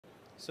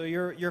So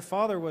your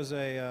father was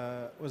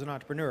an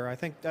entrepreneur. I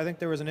think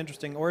there was an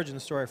interesting origin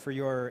story for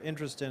your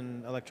interest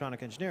in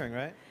electronic engineering,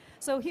 right?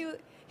 So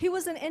he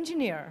was an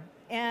engineer,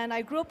 and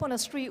I grew up on a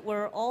street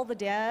where all the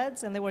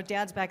dads, and there were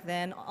dads back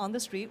then on the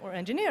street, were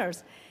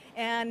engineers.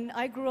 And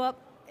I grew up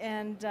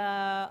and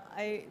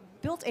I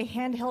built a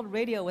handheld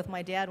radio with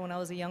my dad when I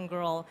was a young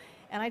girl,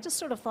 and I just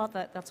sort of thought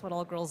that that's what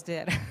all girls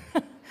did.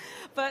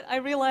 But I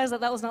realized that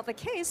that was not the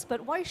case,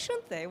 but why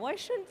shouldn't they? Why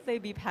shouldn't they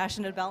be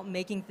passionate about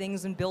making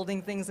things and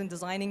building things and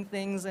designing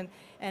things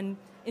and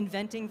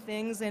inventing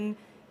things and,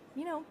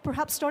 you know,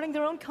 perhaps starting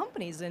their own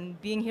companies and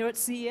being here at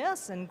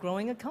CES and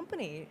growing a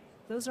company?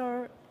 Those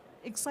are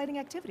exciting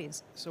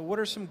activities. So what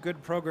are some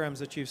good programs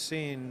that you've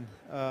seen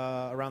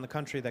around the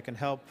country that can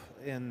help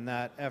in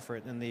that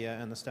effort in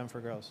the STEM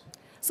for Girls?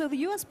 So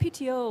the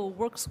USPTO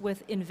works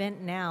with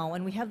Invent Now,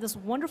 and we have this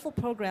wonderful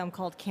program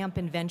called Camp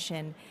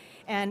Invention.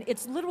 And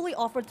it's literally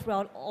offered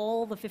throughout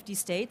all the 50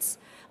 states.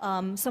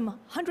 Some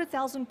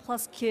 100,000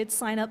 plus kids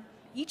sign up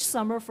each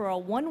summer for a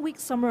one-week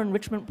summer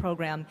enrichment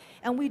program.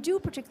 And we do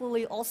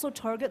particularly also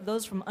target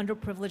those from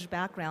underprivileged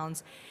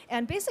backgrounds.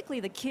 And basically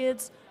the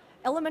kids,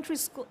 elementary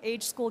school,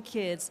 age school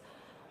kids,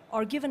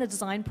 are given a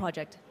design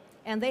project.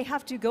 And they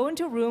have to go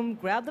into a room,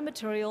 grab the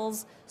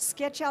materials,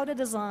 sketch out a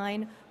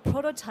design,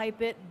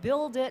 prototype it,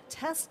 build it,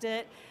 test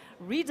it,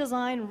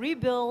 redesign,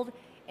 rebuild,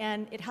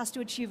 and it has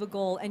to achieve a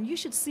goal. And you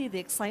should see the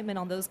excitement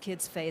on those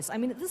kids' face. I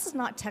mean, this is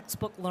not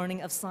textbook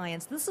learning of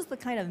science. This is the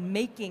kind of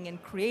making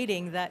and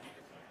creating that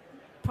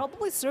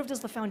probably served as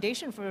the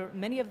foundation for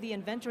many of the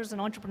inventors and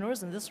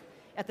entrepreneurs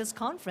at this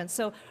conference.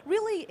 So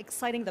really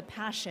exciting the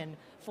passion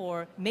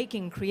for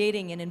making,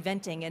 creating, and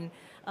inventing.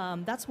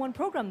 And that's one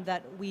program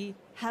that we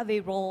have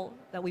a role,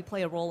 that we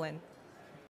play a role in.